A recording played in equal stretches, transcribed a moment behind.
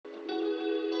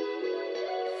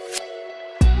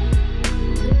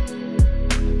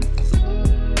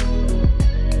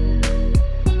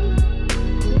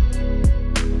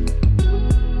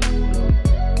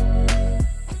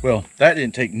Well, that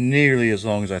didn't take nearly as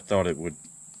long as I thought it would.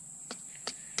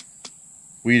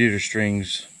 Weed eater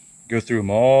strings, go through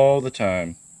them all the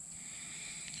time.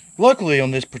 Luckily on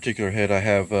this particular head I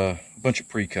have a bunch of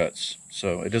pre-cuts,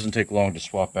 so it doesn't take long to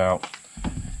swap out. I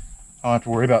don't have to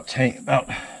worry about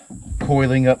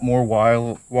coiling up more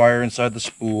wire inside the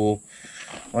spool.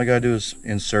 All I gotta do is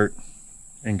insert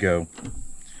and go.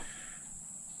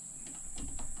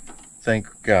 Thank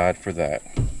God for that.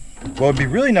 Well, it'd be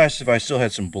really nice if I still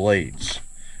had some blades.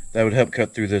 That would help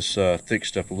cut through this thick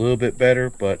stuff a little bit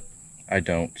better, but I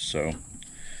don't, so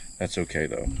that's okay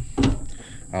though.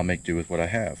 I'll make do with what I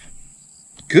have.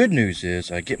 Good news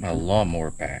is I get my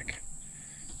lawnmower back.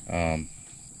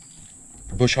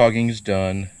 Bush hogging is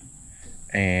done,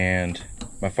 and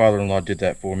my father-in-law did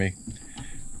that for me,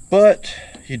 but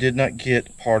he did not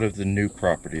get part of the new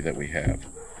property that we have.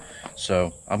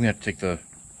 So I'm gonna have to take the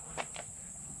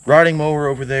riding mower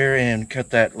over there and cut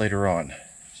that later on,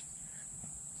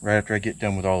 right after I get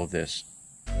done with all of this.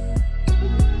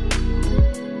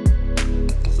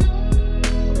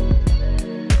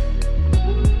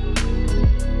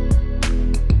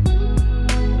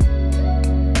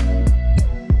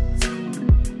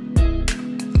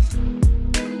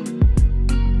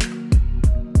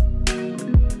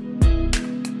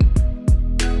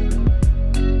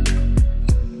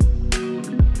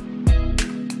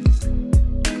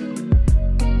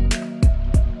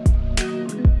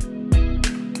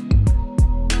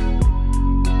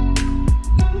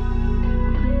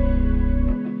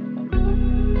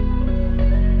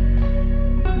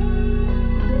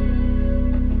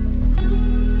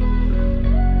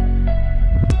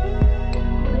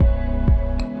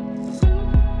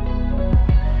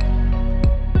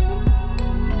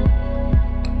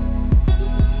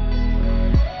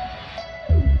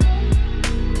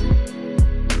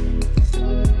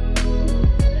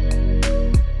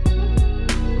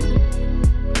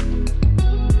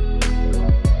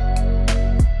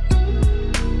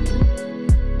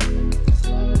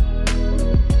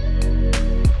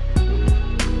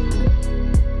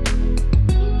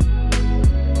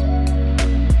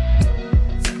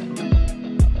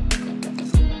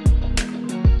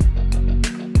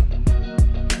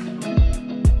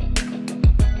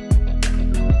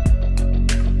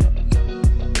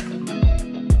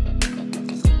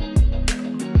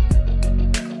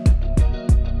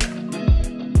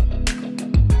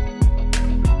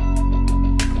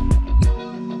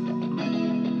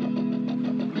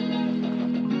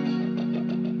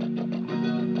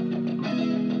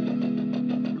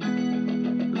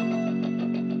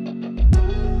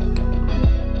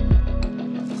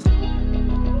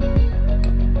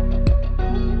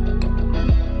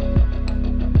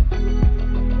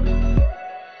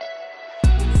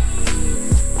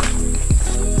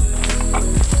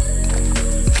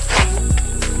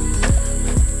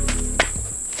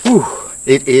 Whew,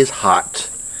 it is hot.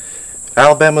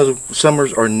 Alabama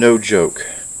summers are no joke.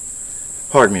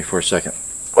 Pardon me for a second.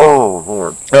 Oh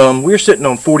Lord. We're sitting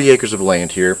on 40 acres of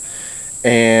land here,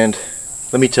 and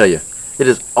let me tell you, it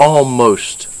is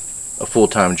almost a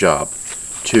full-time job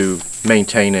to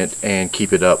maintain it and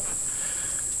keep it up.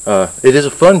 It is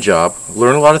a fun job.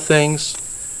 Learn a lot of things.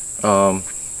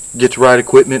 Get to ride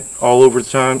equipment all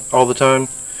the time.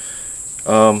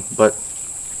 But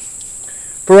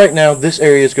for right now, this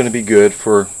area is going to be good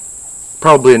for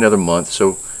probably another month,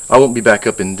 so I won't be back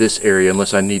up in this area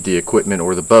unless I need the equipment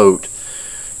or the boat.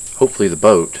 Hopefully the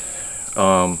boat,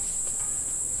 for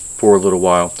a little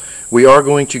while. We are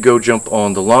going to go jump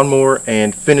on the lawnmower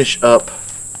and finish up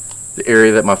the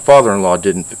area that my father-in-law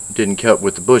didn't cut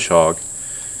with the bush hog,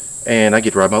 and I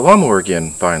get to ride my lawnmower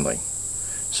again finally.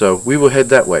 So we will head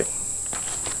that way.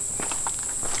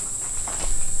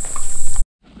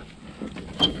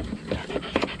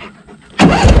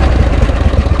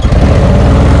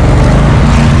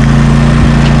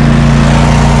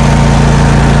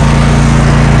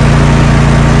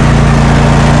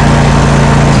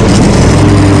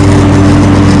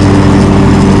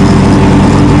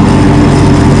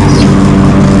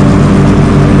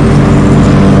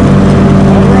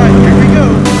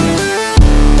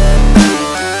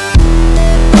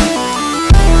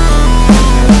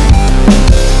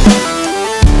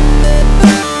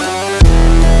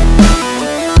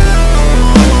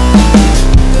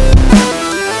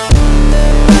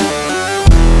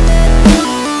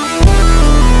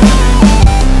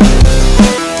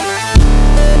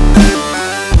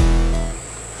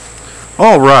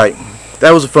 Alright,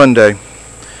 that was a fun day.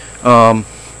 That's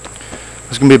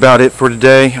going to be about it for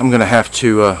today. I'm going to have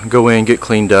to go in and get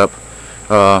cleaned up.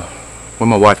 When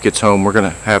my wife gets home, we're going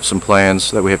to have some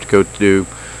plans that we have to go do.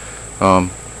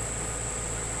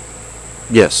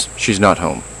 Yes, she's not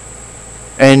home.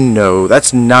 And no,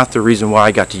 that's not the reason why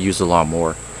I got to use the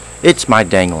lawnmower. It's my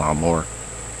dang lawnmower.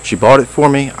 She bought it for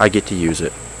me, I get to use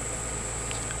it.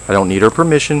 I don't need her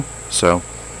permission, so.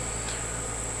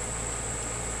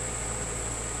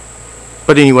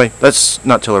 But anyway, let's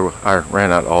not tell her I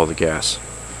ran out all the gas.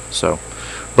 So,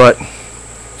 but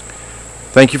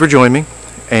thank you for joining me,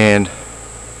 and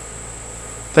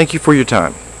thank you for your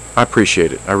time. I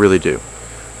appreciate it. I really do.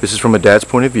 This is from a dad's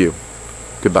point of view.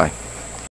 Goodbye.